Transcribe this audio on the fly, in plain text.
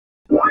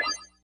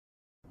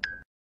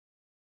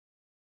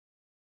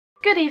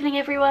Good evening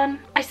everyone.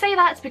 I say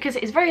that because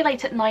it is very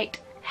late at night,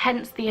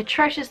 hence the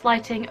atrocious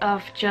lighting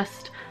of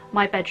just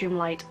my bedroom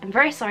light. I'm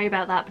very sorry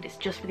about that, but it's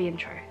just for the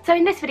intro. So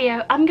in this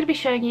video I'm going to be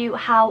showing you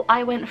how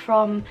I went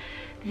from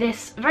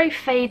this very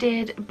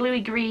faded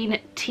bluey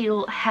green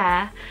teal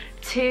hair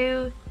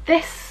to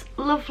this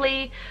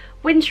lovely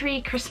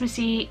wintry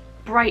Christmassy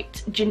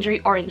bright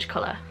gingery orange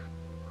colour,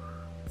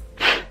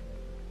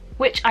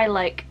 which I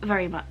like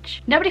very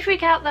much. Nobody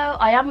freak out though,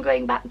 I am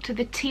going back to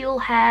the teal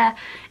hair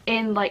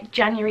in like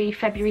January,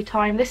 February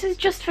time. This is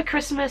just for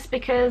Christmas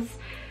because,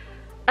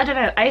 I don't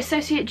know, I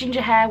associate ginger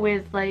hair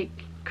with like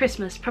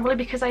Christmas, probably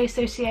because I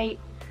associate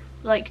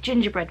like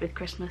gingerbread with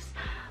Christmas.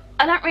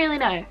 I don't really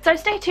know. So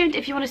stay tuned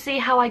if you want to see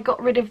how I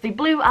got rid of the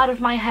blue out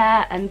of my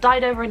hair and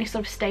dyed over any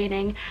sort of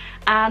staining,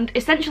 and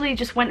essentially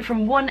just went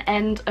from one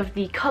end of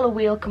the colour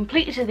wheel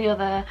completely to the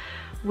other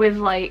with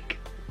like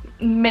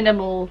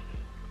minimal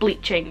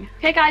bleaching.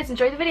 Okay guys,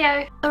 enjoy the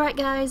video! Alright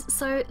guys,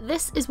 so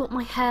this is what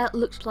my hair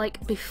looked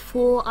like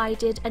before I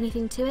did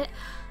anything to it.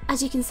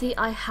 As you can see,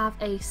 I have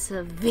a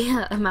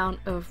severe amount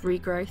of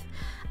regrowth.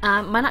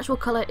 My natural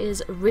colour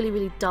is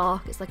really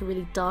dark, it's like a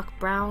really dark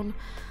brown.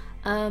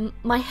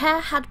 My hair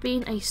had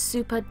been a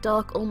super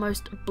dark,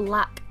 almost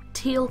black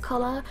teal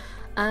colour,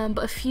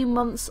 but a few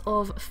months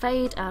of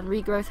fade and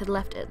regrowth had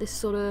left it this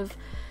sort of,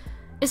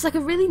 it's like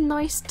a really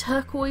nice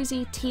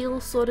turquoisey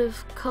teal sort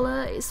of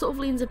colour. It sort of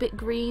leans a bit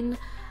green,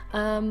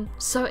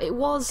 so it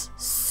was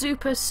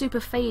super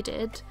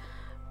faded,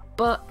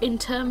 but in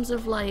terms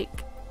of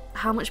like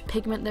how much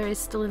pigment there is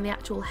still in the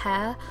actual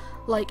hair,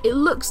 like it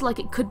looks like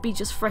it could be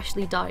just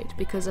freshly dyed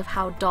because of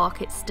how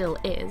dark it still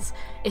is.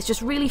 It's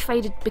just really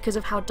faded because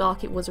of how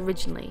dark it was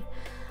originally.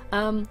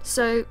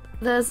 So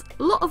there's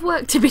a lot of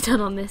work to be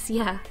done on this,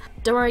 yeah.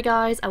 Don't worry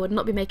guys, I would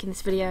not be making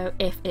this video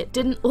if it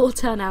didn't all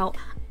turn out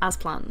as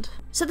planned.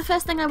 So the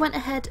first thing I went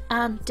ahead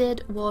and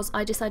did was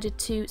I decided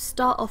to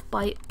start off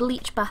by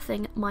bleach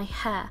bathing my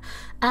hair,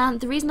 and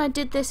the reason I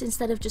did this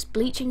instead of just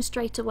bleaching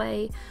straight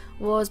away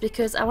was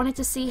because I wanted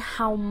to see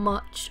how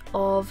much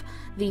of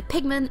the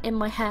pigment in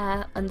my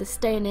hair and the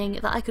staining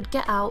that I could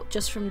get out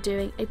just from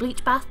doing a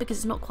bleach bath, because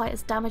it's not quite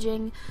as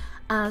damaging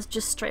as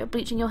just straight up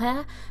bleaching your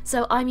hair.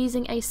 So I'm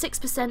using a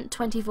 6%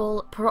 20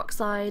 vol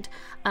peroxide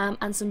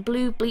and some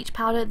blue bleach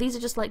powder. These are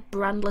just like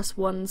brandless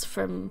ones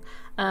from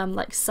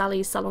like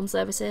Sally Salon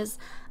Services,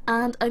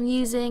 and I'm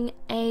using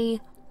a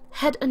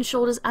Head and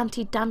Shoulders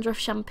Anti-Dandruff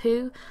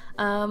shampoo.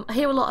 I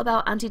hear a lot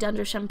about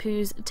anti-dandruff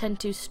shampoos tend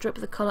to strip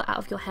the colour out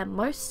of your hair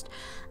most,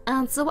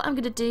 and so what I'm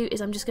going to do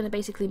is I'm just going to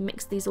basically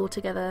mix these all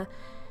together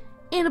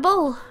in a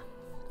bowl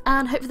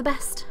and hope for the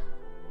best.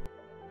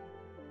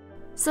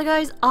 So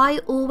guys, I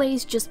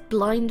always just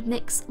blind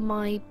mix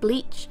my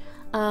bleach.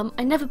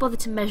 I never bother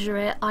to measure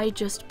it, I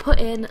just put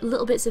in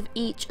little bits of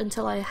each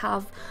until I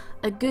have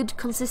a good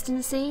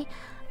consistency,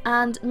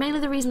 and mainly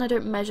the reason I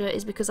don't measure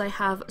is because I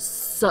have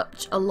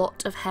such a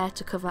lot of hair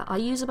to cover. I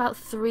use about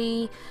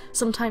 3,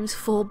 sometimes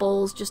 4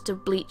 bowls just to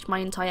bleach my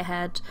entire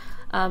head,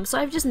 so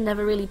I've just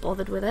never really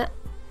bothered with it.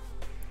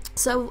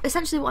 So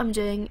essentially what I'm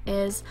doing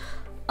is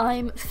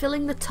I'm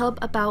filling the tub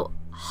about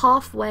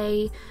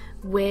halfway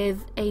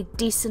with a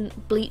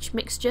decent bleach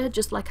mixture,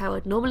 just like I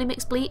would normally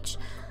mix bleach,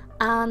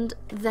 and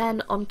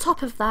then on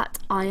top of that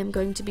I am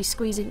going to be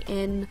squeezing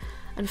in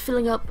and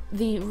filling up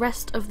the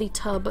rest of the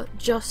tub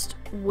just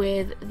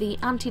with the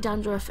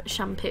anti-dandruff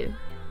shampoo.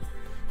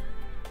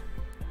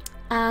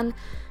 And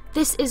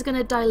this is going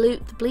to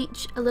dilute the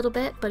bleach a little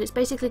bit, but it's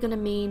basically going to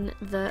mean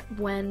that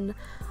when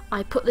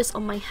I put this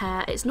on my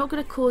hair, it's not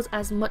going to cause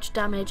as much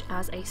damage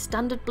as a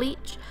standard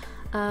bleach.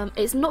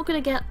 It's not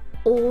going to get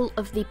all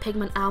of the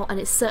pigment out, and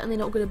it's certainly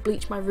not going to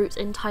bleach my roots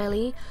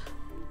entirely,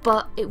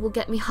 but it will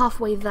get me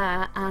halfway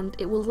there, and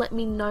it will let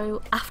me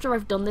know after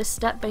I've done this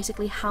step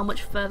basically how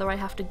much further I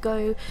have to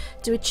go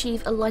to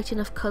achieve a light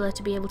enough colour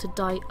to be able to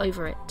dye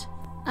over it.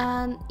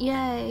 And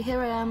yay,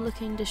 here I am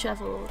looking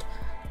dishevelled.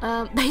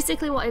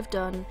 Basically what I've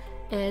done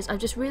is I've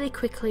just really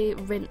quickly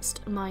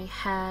rinsed my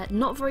hair,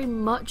 not very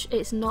much,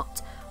 it's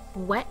not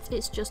wet,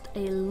 it's just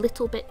a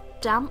little bit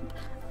damp,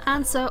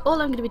 and so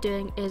all I'm going to be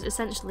doing is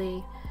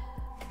essentially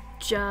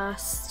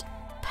just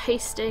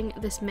pasting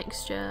this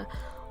mixture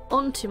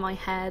onto my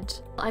head.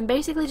 I'm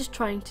basically just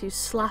trying to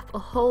slap a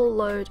whole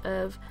load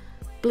of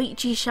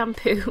bleachy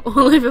shampoo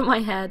all over my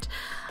head,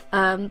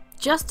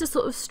 just to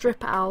sort of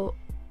strip out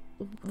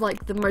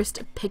like the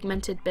most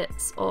pigmented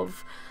bits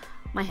of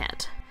my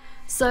head.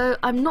 So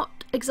I'm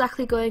not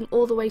exactly going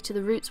all the way to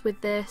the roots with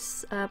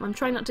this, I'm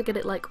trying not to get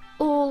it like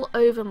all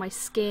over my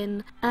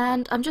skin,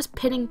 and I'm just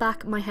pinning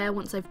back my hair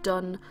once I've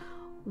done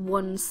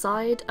one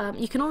side.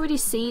 You can already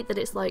see that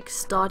it's like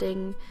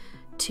starting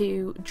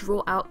to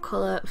draw out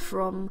colour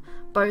from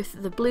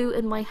both the blue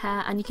in my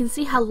hair, and you can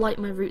see how light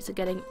my roots are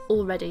getting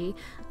already,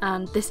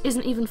 and this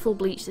isn't even full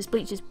bleach, this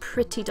bleach is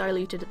pretty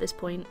diluted at this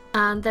point.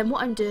 And then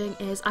what I'm doing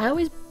is I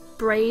always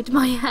braid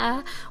my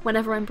hair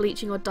whenever I'm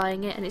bleaching or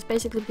dyeing it, and it's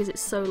basically because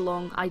it's so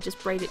long I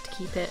just braid it to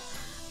keep it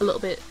a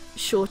little bit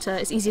shorter.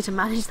 It's easier to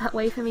manage that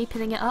way for me,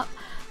 pinning it up.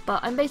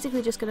 but I'm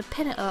basically just going to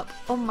pin it up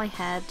on my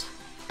head,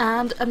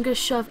 and I'm going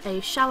to shove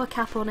a shower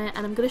cap on it,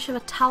 and I'm going to shove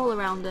a towel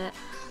around it,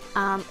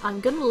 and I'm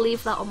going to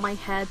leave that on my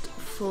head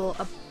for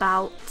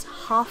about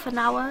half an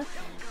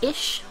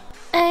hour-ish.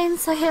 And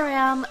so here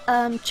I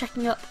am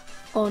checking up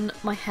on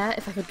my hair,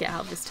 if I could get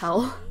out of this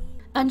towel.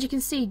 And you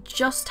can see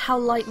just how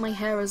light my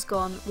hair has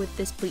gone with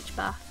this bleach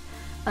bath.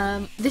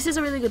 This is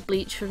a really good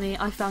bleach for me.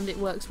 I found it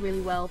works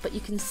really well, but you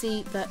can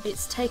see that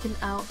it's taken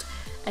out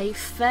a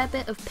fair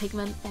bit of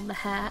pigment on the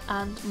hair,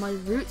 and my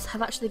roots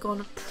have actually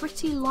gone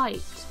pretty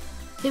light.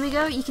 Here we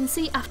go, you can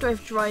see after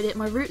I've dried it,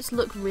 my roots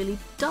look really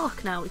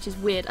dark now, which is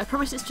weird. I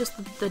promise it's just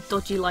the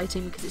dodgy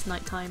lighting because it's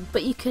nighttime,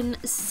 but you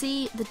can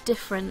see the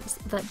difference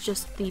that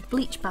just the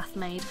bleach bath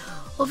made.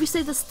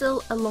 Obviously there's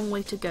still a long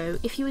way to go.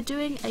 If you were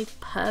doing a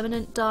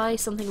permanent dye,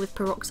 something with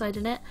peroxide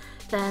in it,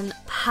 then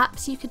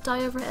perhaps you could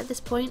dye over it at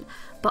this point,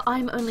 but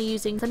I'm only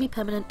using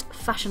semi-permanent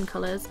fashion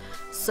colours,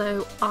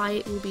 so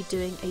I will be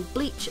doing a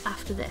bleach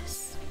after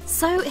this.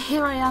 So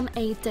here I am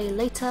a day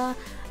later,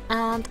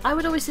 and I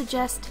would always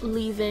suggest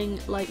leaving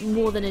like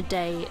more than a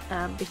day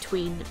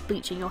between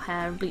bleaching your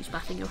hair and bleach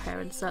bathing your hair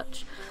and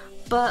such,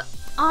 but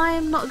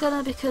I'm not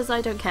gonna because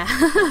I don't care.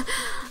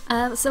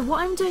 So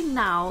what I'm doing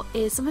now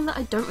is something that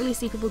I don't really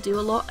see people do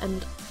a lot,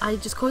 and I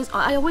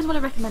always want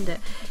to recommend it,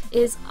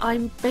 is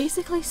I'm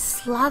basically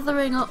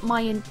slathering up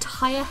my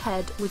entire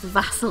head with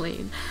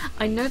Vaseline.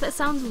 I know that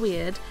sounds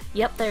weird,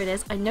 yep, there it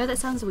is, I know that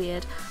sounds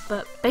weird,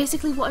 but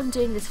basically what I'm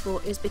doing this for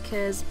is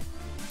because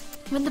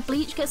when the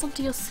bleach gets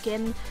onto your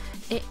skin,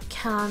 it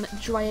can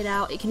dry it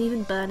out, it can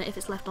even burn it if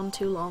it's left on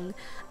too long.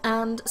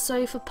 And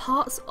so for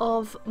parts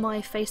of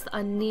my face that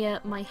are near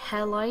my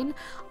hairline,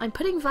 I'm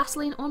putting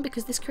Vaseline on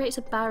because this creates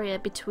a barrier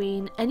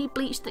between any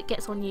bleach that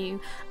gets on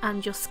you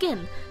and your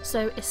skin.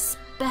 So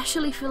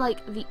especially for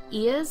like the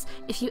ears,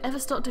 if you ever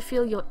start to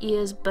feel your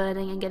ears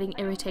burning and getting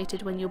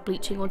irritated when you're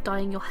bleaching or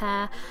dyeing your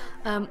hair,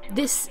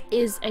 this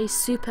is a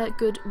super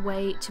good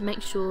way to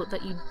make sure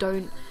that you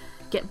don't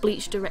get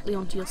bleach directly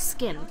onto your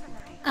skin.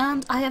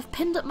 And I have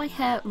pinned up my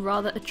hair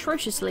rather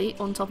atrociously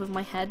on top of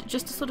my head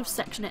just to sort of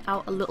section it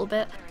out a little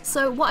bit.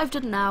 So what I've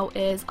done now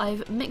is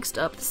I've mixed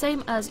up the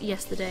same as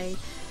yesterday,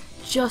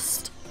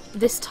 just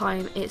this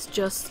time it's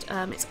just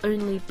it's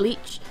only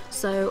bleach.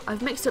 So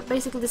I've mixed up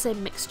basically the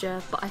same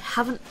mixture, but I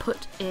haven't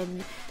put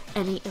in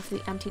any of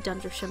the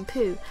anti-dandruff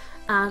shampoo.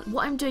 And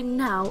what I'm doing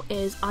now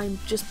is I'm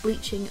just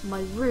bleaching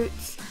my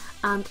roots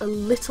and a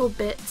little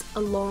bit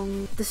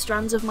along the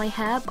strands of my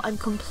hair, but I'm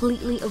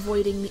completely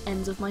avoiding the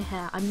ends of my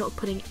hair. I'm not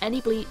putting any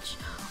bleach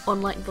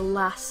on like the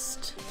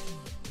last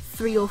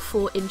 3 or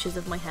 4 inches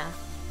of my hair.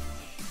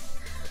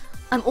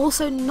 I'm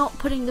also not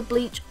putting the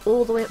bleach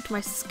all the way up to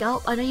my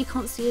scalp. I know you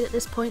can't see it at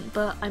this point,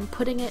 but I'm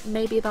putting it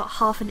maybe about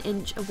half an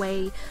inch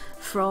away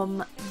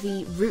from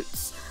the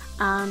roots,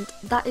 and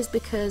that is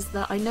because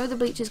I know the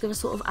bleach is going to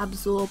sort of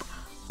absorb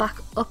back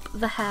up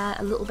the hair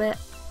a little bit,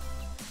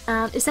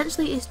 and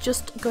essentially it's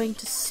just going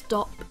to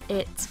stop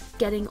it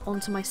getting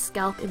onto my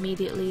scalp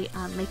immediately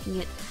and making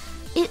it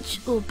itch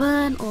or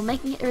burn or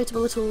making it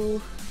irritable at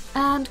all.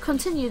 And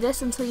continue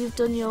this until you've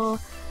done your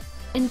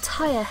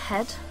entire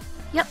head.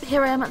 Yep,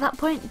 here I am at that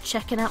point,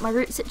 checking out my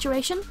root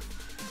situation.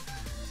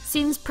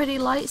 Seems pretty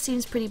light,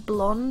 seems pretty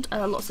blonde,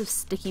 lots of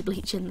sticky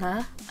bleach in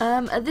there.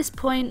 At this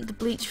point the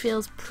bleach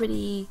feels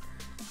pretty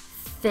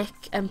thick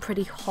and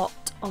pretty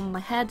hot on my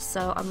head,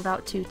 so I'm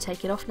about to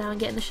take it off now and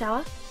get in the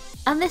shower.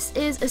 And this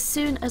is as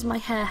soon as my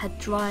hair had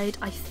dried.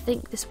 I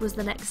think this was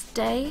the next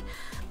day.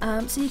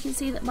 So you can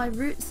see that my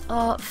roots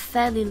are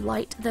fairly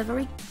light. They're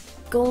very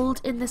gold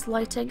in this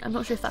lighting. I'm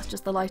not sure if that's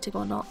just the lighting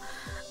or not.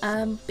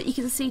 But you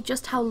can see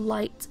just how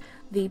light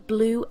the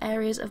blue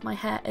areas of my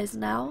hair is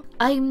now.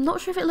 I'm not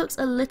sure if it looks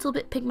a little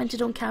bit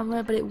pigmented on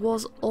camera, but it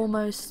was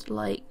almost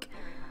like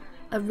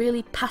a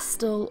really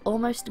pastel,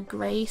 almost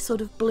grey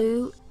sort of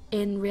blue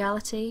in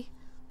reality.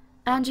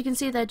 And you can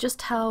see there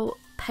just how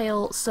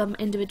pale some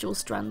individual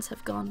strands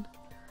have gone.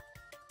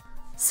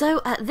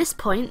 So at this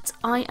point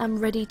I am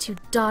ready to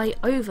dye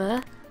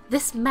over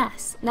this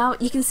mess. Now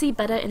you can see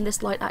better in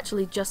this light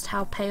actually just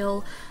how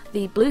pale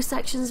the blue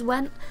sections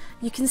went.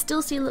 You can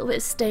still see a little bit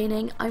of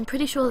staining. I'm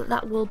pretty sure that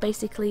that will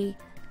basically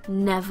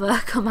never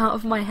come out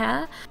of my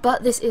hair,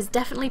 but this is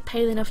definitely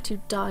pale enough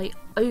to dye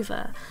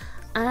over.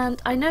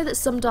 And I know that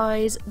some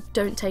dyes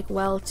don't take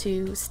well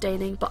to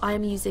staining, but I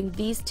am using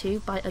these two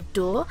by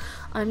Adore.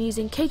 I'm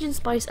using Cajun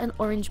Spice and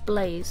Orange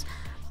Blaze.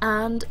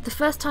 And the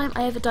first time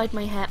I ever dyed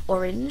my hair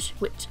orange,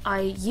 which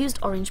I used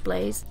Orange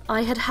Blaze,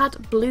 I had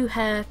had blue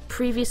hair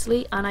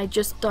previously and I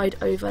just dyed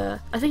over.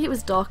 I think it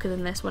was darker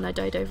than this when I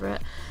dyed over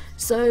it.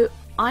 So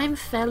I'm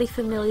fairly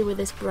familiar with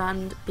this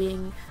brand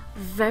being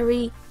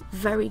very,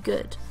 very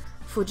good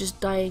for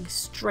just dyeing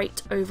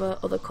straight over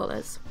other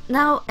colours.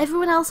 Now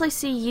everyone else I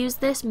see use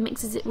this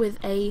mixes it with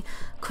a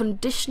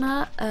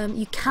conditioner.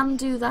 You can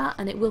do that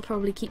and it will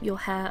probably keep your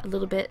hair a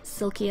little bit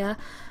silkier,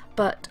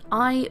 but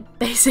I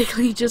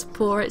basically just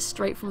pour it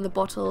straight from the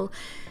bottle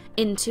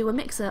into a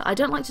mixer. I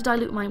don't like to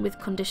dilute mine with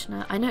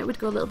conditioner. I know it would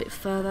go a little bit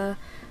further,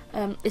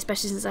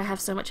 especially since I have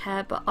so much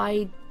hair, but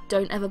I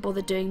don't ever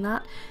bother doing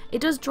that.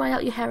 It does dry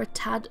out your hair a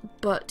tad,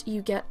 but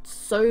you get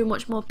so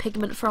much more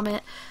pigment from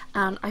it,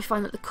 and I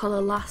find that the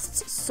colour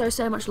lasts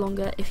so much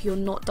longer if you're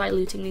not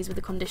diluting these with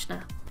a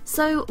conditioner.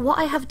 So what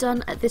I have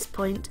done at this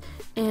point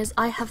is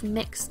I have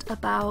mixed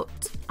I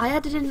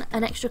added in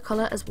an extra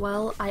colour as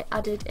well. I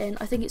added in,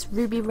 I think it's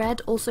Ruby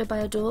Red, also by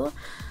Adore,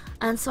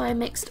 and so I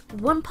mixed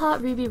 1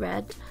 part Ruby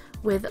Red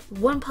with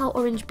 1 part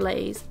Orange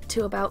Blaze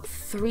to about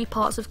 3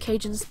 parts of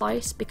Cajun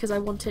Spice, because I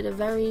wanted a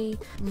very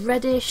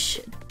reddish,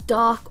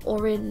 dark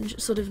orange,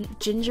 sort of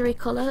gingery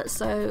colour.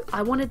 So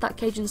I wanted that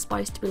Cajun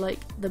Spice to be like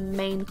the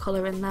main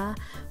colour in there,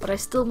 but I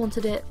still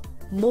wanted it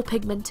more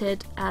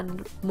pigmented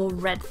and more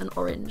red than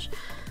orange.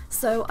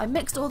 So I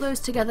mixed all those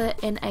together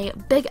in a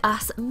big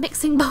ass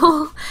mixing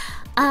bowl,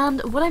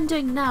 and what I'm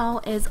doing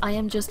now is I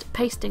am just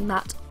pasting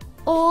that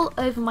all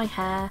over my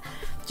hair,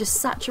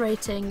 just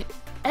saturating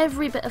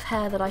every bit of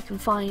hair that I can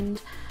find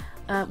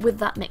with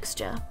that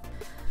mixture.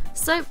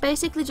 So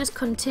basically just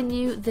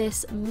continue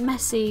this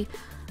messy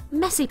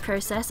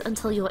process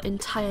until your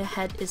entire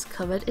head is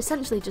covered,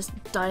 essentially just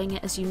dyeing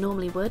it as you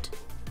normally would.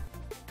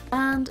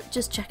 And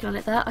just checking on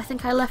it there, I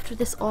think I left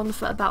this on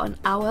for about an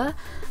hour.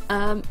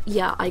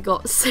 Yeah, I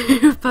got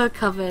super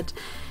covered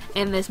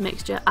in this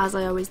mixture, as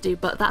I always do,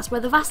 but that's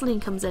where the Vaseline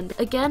comes in.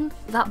 Again,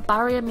 that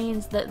barrier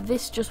means that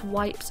this just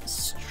wipes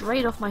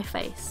straight off my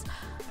face.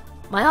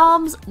 My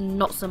arms,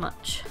 not so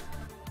much.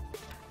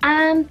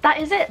 And that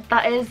is it.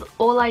 That is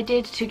all I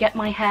did to get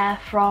my hair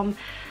from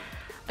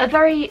a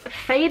very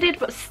faded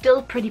but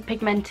still pretty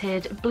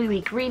pigmented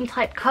bluey green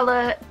type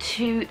colour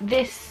to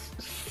this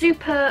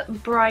super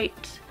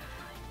bright,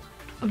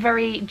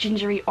 very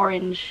gingery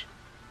orange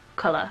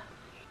colour.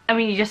 I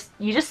mean, you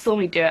just saw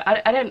me do it.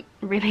 I don't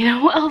really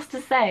know what else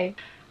to say.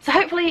 So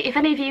hopefully, if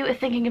any of you are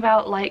thinking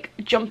about like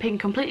jumping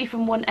completely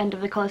from one end of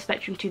the colour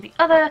spectrum to the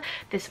other,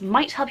 this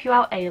might help you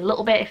out a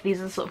little bit if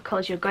these are the sort of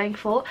colours you're going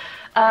for.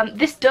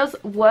 This does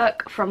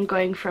work from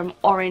going from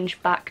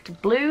orange back to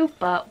blue,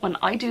 but when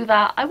I do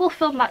that, I will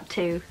film that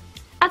too.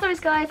 As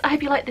always guys, I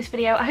hope you liked this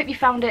video. I hope you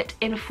found it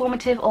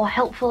informative or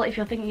helpful if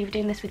you're thinking of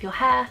doing this with your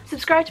hair.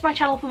 Subscribe to my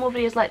channel for more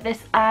videos like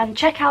this, and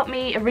check out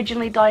me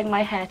originally dyeing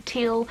my hair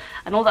teal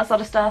and all that sort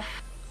of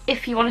stuff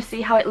if you want to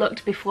see how it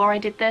looked before I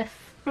did this.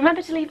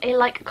 Remember to leave a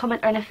like,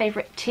 comment, or a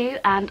favourite too,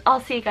 and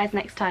I'll see you guys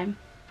next time.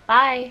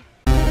 Bye!